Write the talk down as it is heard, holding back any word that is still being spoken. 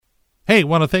Hey,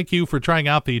 want to thank you for trying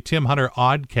out the Tim Hunter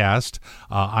Oddcast.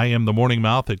 I am the Morning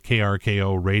Mouth at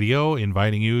KRKO Radio,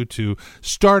 inviting you to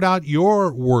start out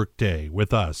your workday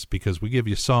with us because we give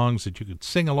you songs that you could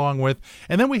sing along with,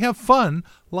 and then we have fun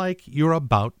like you're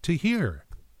about to hear.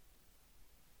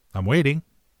 I'm waiting.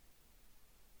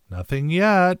 Nothing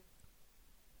yet.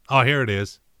 Oh, here it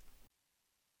is.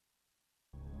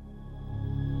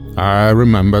 I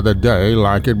remember the day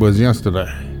like it was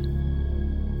yesterday.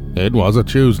 It was a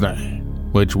Tuesday,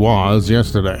 which was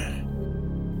yesterday.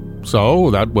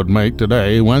 So that would make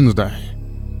today Wednesday.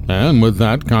 And with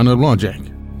that kind of logic,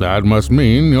 that must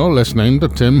mean you're listening to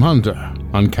Tim Hunter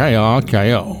on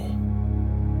KRKO.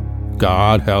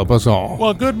 God help us all.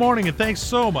 Well, good morning, and thanks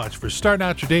so much for starting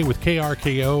out your day with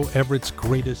KRKO, Everett's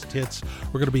greatest hits.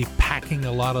 We're going to be packing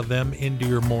a lot of them into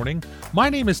your morning. My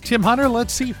name is Tim Hunter.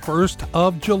 Let's see, 1st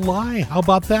of July. How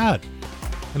about that?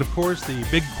 And, of course, the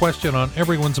big question on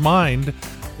everyone's mind,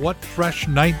 what fresh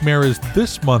nightmare is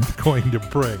this month going to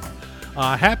bring?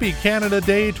 Happy Canada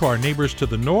Day to our neighbors to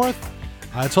the north.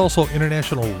 It's also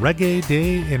International Reggae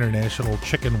Day, International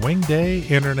Chicken Wing Day,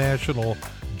 International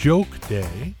Joke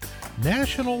Day,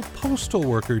 National Postal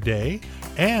Worker Day,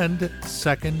 and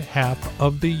Second Half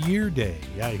of the Year Day.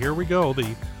 Yeah, here we go,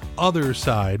 the other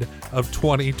side of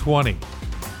 2020.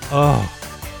 Oh,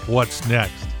 what's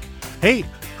next? Hey,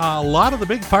 a lot of the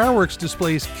big fireworks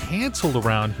displays canceled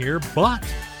around here, but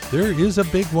there is a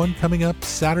big one coming up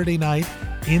Saturday night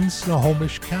in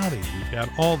Snohomish County. We've got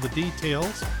all the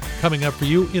details coming up for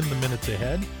you in the minutes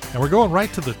ahead, and we're going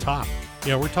right to the top.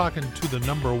 Yeah, we're talking to the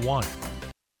number one.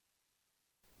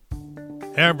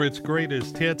 Everett's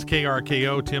greatest hits,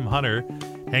 KRKO, Tim Hunter,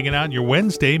 hanging out your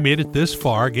Wednesday, made it this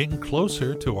far, getting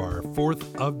closer to our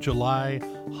 4th of July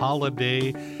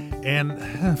holiday,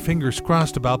 and fingers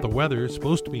crossed about the weather. It's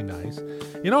supposed to be nice.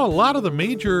 You know, a lot of the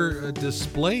major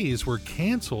displays were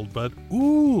canceled, but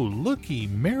ooh, looky,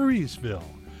 Marysville.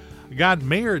 We got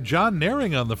Mayor John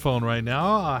Naring on the phone right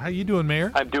now. How you doing, Mayor?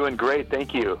 I'm doing great,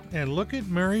 thank you. And look at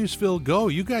Marysville go.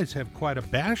 You guys have quite a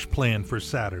bash planned for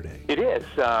Saturday. It is.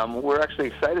 We're actually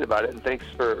excited about it, and thanks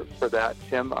for that,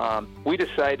 Tim. We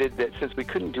decided that since we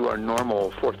couldn't do our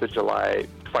normal 4th of July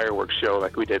fireworks show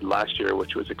like we did last year,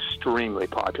 which was extremely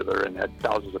popular and had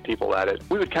thousands of people at it,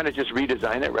 we would kind of just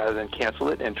redesign it rather than cancel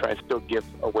it and try and still give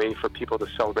a way for people to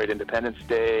celebrate Independence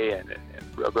Day and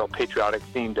a real patriotic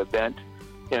themed event.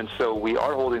 And so we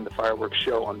are holding the fireworks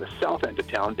show on the south end of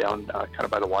town, down kind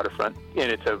of by the waterfront.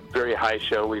 And it's a very high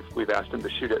show. We've asked them to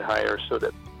shoot it higher so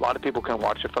that a lot of people can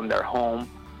watch it from their home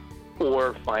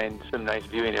or find some nice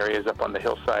viewing areas up on the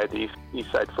hillside, the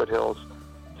east side foothills.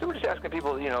 So we're just asking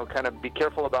people, kind of be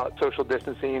careful about social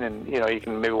distancing, and, you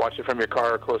can maybe watch it from your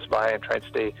car or close by and try and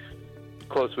stay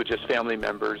close with just family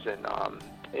members and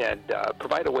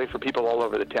provide a way for people all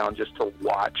over the town just to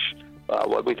watch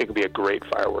what we think would be a great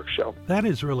fireworks show. That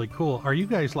is really cool. Are you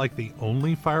guys like the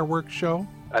only fireworks show?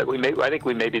 I think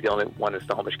we may be the only one in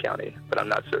Snohomish County, but I'm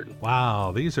not certain.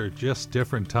 Wow, these are just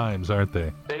different times, aren't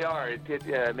they? They are.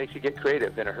 It makes you get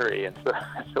creative in a hurry, and so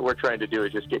what we're trying to do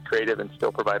is just get creative and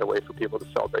still provide a way for people to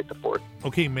celebrate the 4th.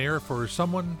 Okay, Mayor, for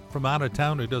someone from out of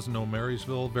town who doesn't know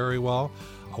Marysville very well,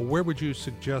 where would you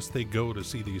suggest they go to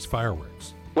see these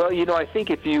fireworks? Well, I think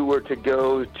if you were to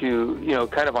go to,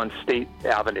 kind of on State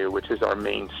Avenue, which is our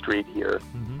main street here,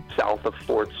 south of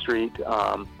 4th Street,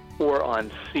 or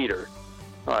on Cedar.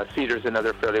 Cedar's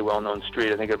another fairly well-known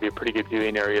street. I think it would be a pretty good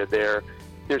viewing area there.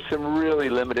 There's some really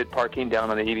limited parking down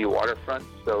on the EV waterfront,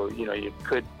 so you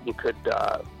could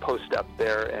post up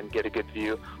there and get a good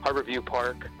view. Harborview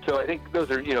Park. So I think those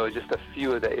are just a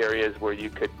few of the areas where you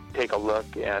could take a look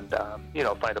and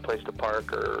find a place to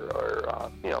park or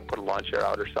put a lawn chair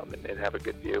out or something and have a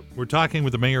good view. We're talking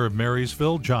with the mayor of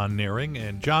Marysville, John Naring.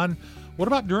 And John, what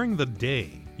about during the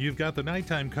day? You've got the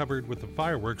nighttime covered with the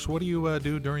fireworks. What do you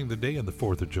do during the day of the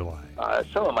 4th of July?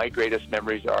 Some of my greatest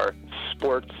memories are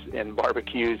sports and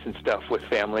barbecues and stuff with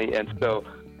family. And so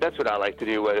that's what I like to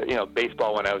do.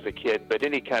 Baseball when I was a kid, but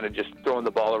any kind of just throwing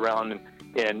the ball around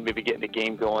and maybe getting a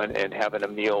game going and having a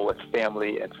meal with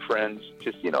family and friends.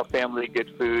 Just, family, good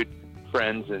food,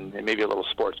 friends, and maybe a little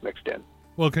sports mixed in.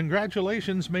 Well,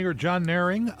 congratulations, Mayor John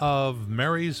Naring of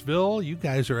Marysville. You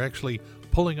guys are actually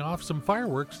pulling off some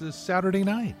fireworks this Saturday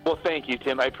night. Well, thank you,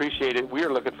 Tim. I appreciate it. We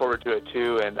are looking forward to it,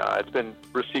 too, and it's been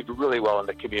received really well in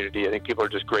the community. I think people are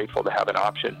just grateful to have an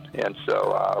option, and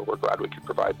so we're glad we can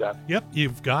provide that. Yep,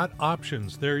 you've got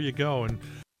options. There you go. And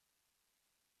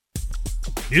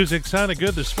music sounded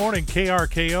good this morning.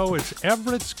 KRKO, it's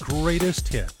Everett's greatest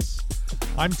hits.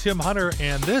 I'm Tim Hunter,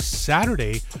 and this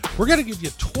Saturday, we're going to give you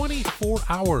 24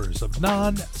 hours of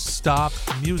non-stop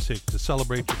music to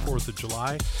celebrate your 4th of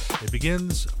July. It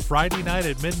begins Friday night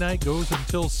at midnight, goes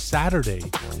until Saturday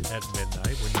at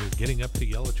midnight when you're getting up to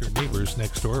yell at your neighbors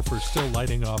next door for still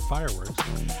lighting off fireworks.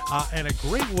 And a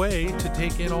great way to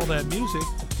take in all that music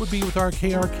would be with our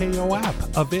KRKO app,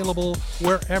 available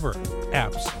wherever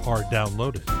apps are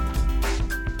downloaded.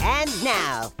 And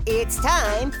now, it's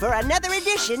time for another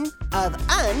edition of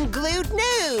Unglued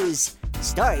News.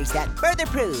 Stories that further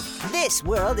prove this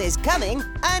world is coming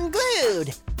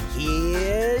unglued.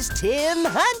 Here's Tim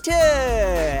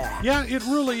Hunter. Yeah, it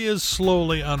really is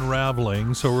slowly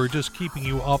unraveling, so we're just keeping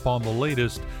you up on the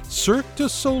latest. Cirque du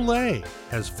Soleil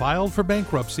has filed for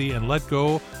bankruptcy and let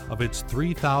go of its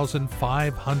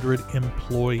 3,500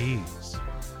 employees.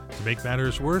 To make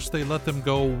matters worse, they let them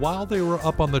go while they were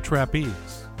up on the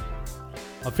trapeze.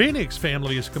 A Phoenix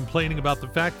family is complaining about the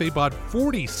fact they bought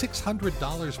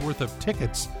 $4,600 worth of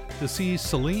tickets to see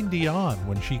Celine Dion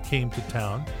when she came to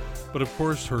town. But of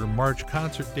course, her March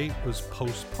concert date was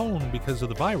postponed because of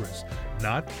the virus.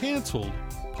 Not canceled,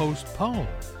 postponed.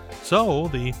 So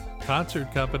the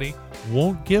concert company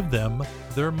won't give them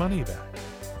their money back.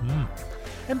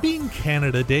 And being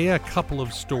Canada Day, a couple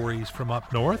of stories from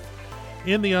up north.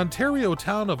 In the Ontario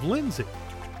town of Lindsay,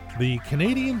 the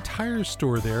Canadian Tire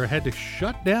store there had to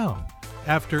shut down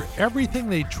after everything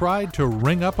they tried to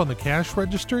ring up on the cash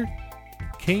register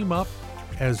came up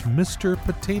as Mr.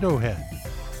 Potato Head.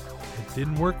 It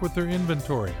didn't work with their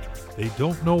inventory. They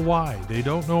don't know why. They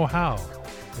don't know how.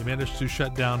 They managed to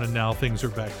shut down, and now things are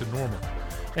back to normal.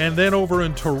 And then over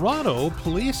in Toronto,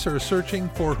 police are searching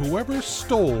for whoever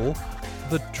stole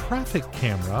the traffic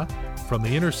camera from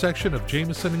the intersection of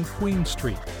Jameson and Queen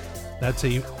Street. That's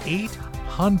a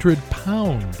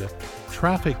 800-pound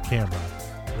traffic camera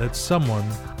that someone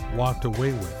walked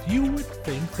away with. You would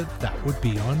think that would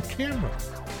be on camera,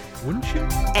 wouldn't you?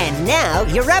 And now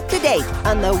you're up to date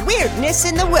on the weirdness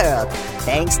in the world,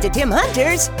 thanks to Tim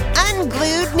Hunter's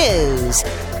Unglued News.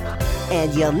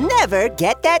 And you'll never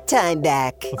get that time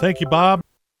back. Well, thank you, Bob.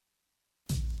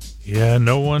 Yeah,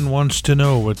 no one wants to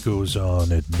know what goes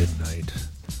on at midnight.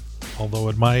 Although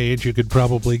at my age, you could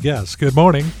probably guess. Good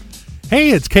morning.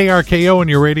 Hey, it's KRKO on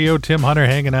your radio. Tim Hunter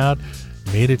hanging out.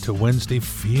 Made it to Wednesday,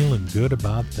 feeling good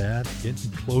about that.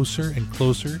 Getting closer and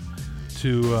closer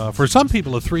to, for some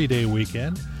people, a 3-day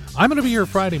weekend. I'm going to be here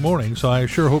Friday morning, so I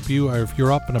sure hope you, if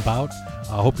you're up and about,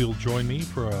 I hope you'll join me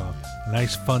for a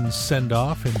nice, fun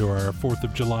send-off into our 4th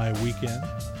of July weekend.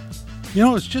 You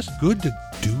know, it's just good to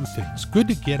do things. Good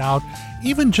to get out,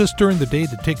 even just during the day,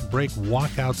 to take a break,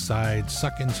 walk outside,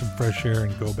 suck in some fresh air,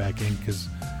 and go back in, because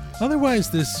otherwise,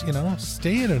 this,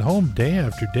 staying at home day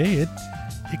after day, it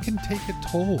can take a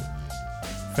toll.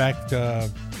 In fact,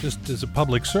 just as a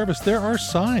public service, there are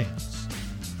signs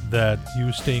that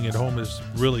you staying at home is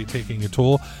really taking a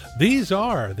toll. These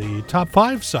are the top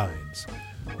 5 signs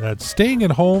that staying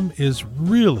at home is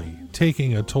really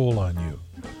taking a toll on you.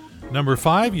 Number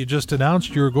 5, you just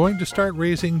announced you're going to start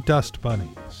raising dust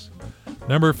bunnies.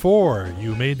 Number 4,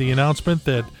 you made the announcement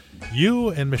that you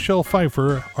and Michelle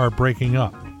Pfeiffer are breaking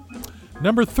up.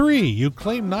 Number 3, you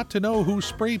claim not to know who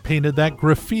spray painted that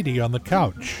graffiti on the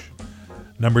couch.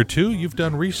 Number 2, you've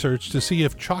done research to see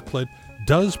if chocolate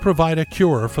does provide a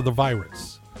cure for the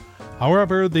virus.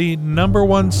 However, the number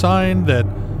one sign that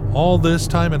all this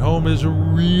time at home is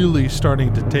really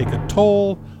starting to take a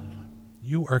toll,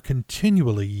 you are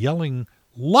continually yelling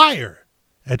 "liar"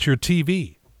 at your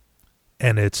TV,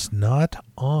 and it's not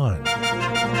on.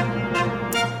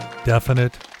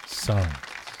 Definite sign.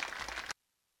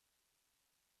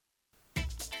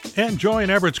 Enjoying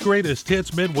Everett's greatest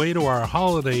hits midway to our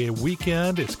holiday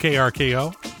weekend. It's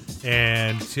KRKO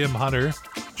and Tim Hunter,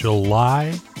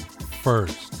 July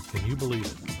 1st. Can you believe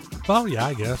it? Well, yeah,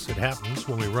 I guess it happens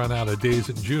when we run out of days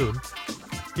in June.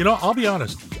 I'll be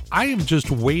honest. I am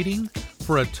just waiting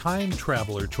for a time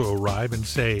traveler to arrive and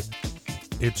say,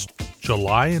 it's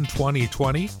July in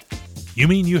 2020? You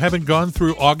mean you haven't gone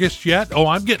through August yet? Oh,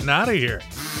 I'm getting out of here.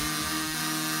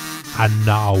 And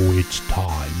now it's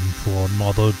time for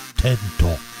another TED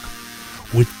Talk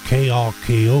with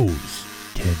KRKO's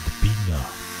Ted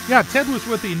Binger. Yeah, Ted was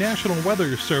with the National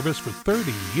Weather Service for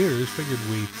 30 years. Figured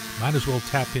we might as well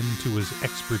tap into his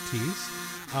expertise.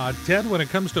 Ted, when it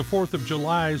comes to 4th of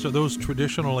Julys, are those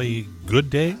traditionally good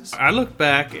days? I look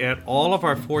back at all of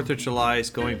our 4th of Julys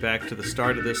going back to the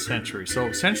start of this century. So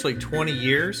essentially 20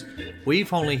 years.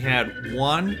 We've only had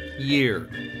 1 year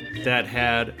that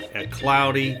had a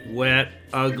cloudy, wet,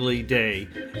 ugly day,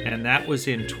 and that was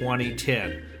in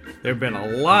 2010. There have been a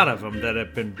lot of them that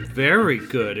have been very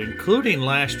good, including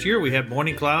last year we had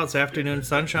morning clouds, afternoon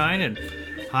sunshine, and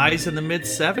highs in the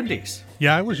mid-70s.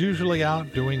 Yeah, I was usually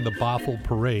out doing the Bothell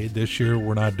Parade. This year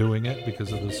we're not doing it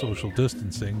because of the social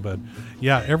distancing. But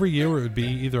yeah, every year it would be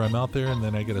either I'm out there and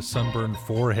then I get a sunburned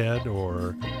forehead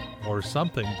or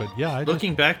something. But yeah,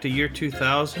 looking back to year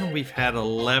 2000, we've had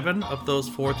 11 of those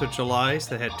 4th of Julys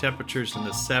that had temperatures in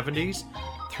the 70s,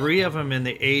 3 of them in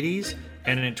the 80s,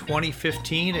 and in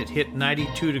 2015 it hit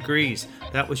 92 degrees.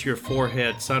 That was your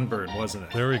forehead sunburn, wasn't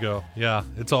it? There we go. Yeah,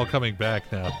 it's all coming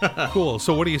back now. Cool.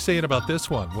 So what are you saying about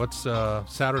this one? What's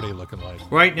Saturday looking like?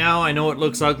 Right now, I know it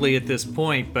looks ugly at this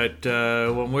point, but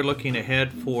when we're looking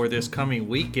ahead for this coming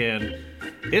weekend,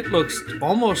 it looks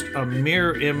almost a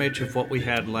mirror image of what we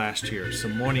had last year.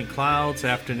 Some morning clouds,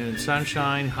 afternoon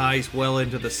sunshine, highs well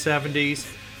into the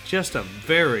 70s. Just a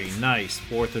very nice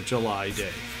 4th of July day.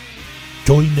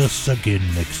 Join us again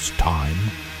next time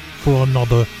for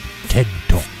another TED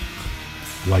Talk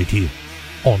right here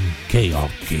on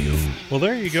KRKO. Well,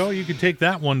 there you go. You can take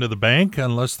that one to the bank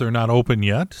unless they're not open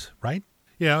yet, right?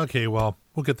 Yeah, okay, well,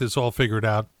 we'll get this all figured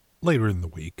out later in the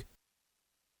week.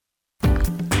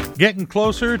 Getting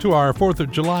closer to our 4th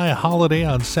of July holiday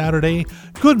on Saturday.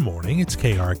 Good morning, it's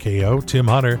KRKO, Tim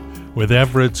Hunter with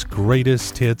Everett's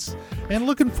Greatest Hits. And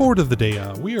looking forward to the day.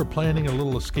 We are planning a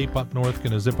little escape up north,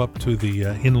 going to zip up to the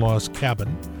in-laws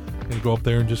cabin. Going to go up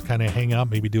there and just kind of hang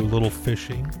out, maybe do a little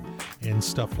fishing and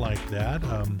stuff like that.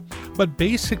 But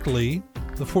basically,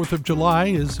 the 4th of July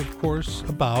is, of course,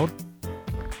 about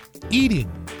eating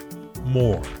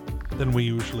more than we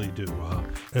usually do.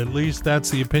 At least that's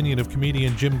the opinion of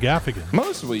comedian Jim Gaffigan.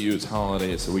 Most of we use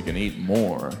holidays so we can eat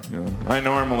more. I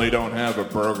normally don't have a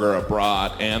burger, a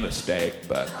brat, and a steak,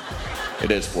 but it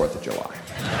is 4th of July.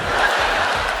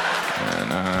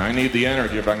 And I need the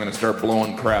energy if I'm going to start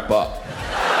blowing crap up.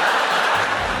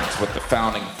 That's what the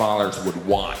Founding Fathers would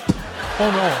want.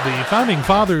 Oh, no. The Founding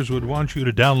Fathers would want you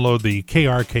to download the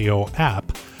KRKO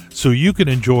app so you can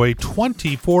enjoy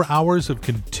 24 hours of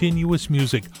continuous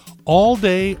music all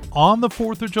day on the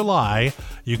 4th of July.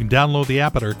 You can download the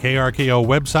app at our KRKO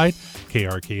website,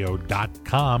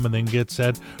 krko.com, and then get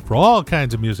set for all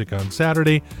kinds of music on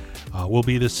Saturday. Will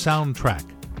be the soundtrack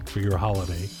for your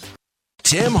holiday.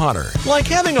 Tim Hunter, like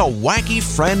having a wacky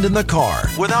friend in the car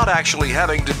without actually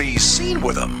having to be seen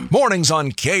with him. Mornings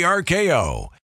on KRKO.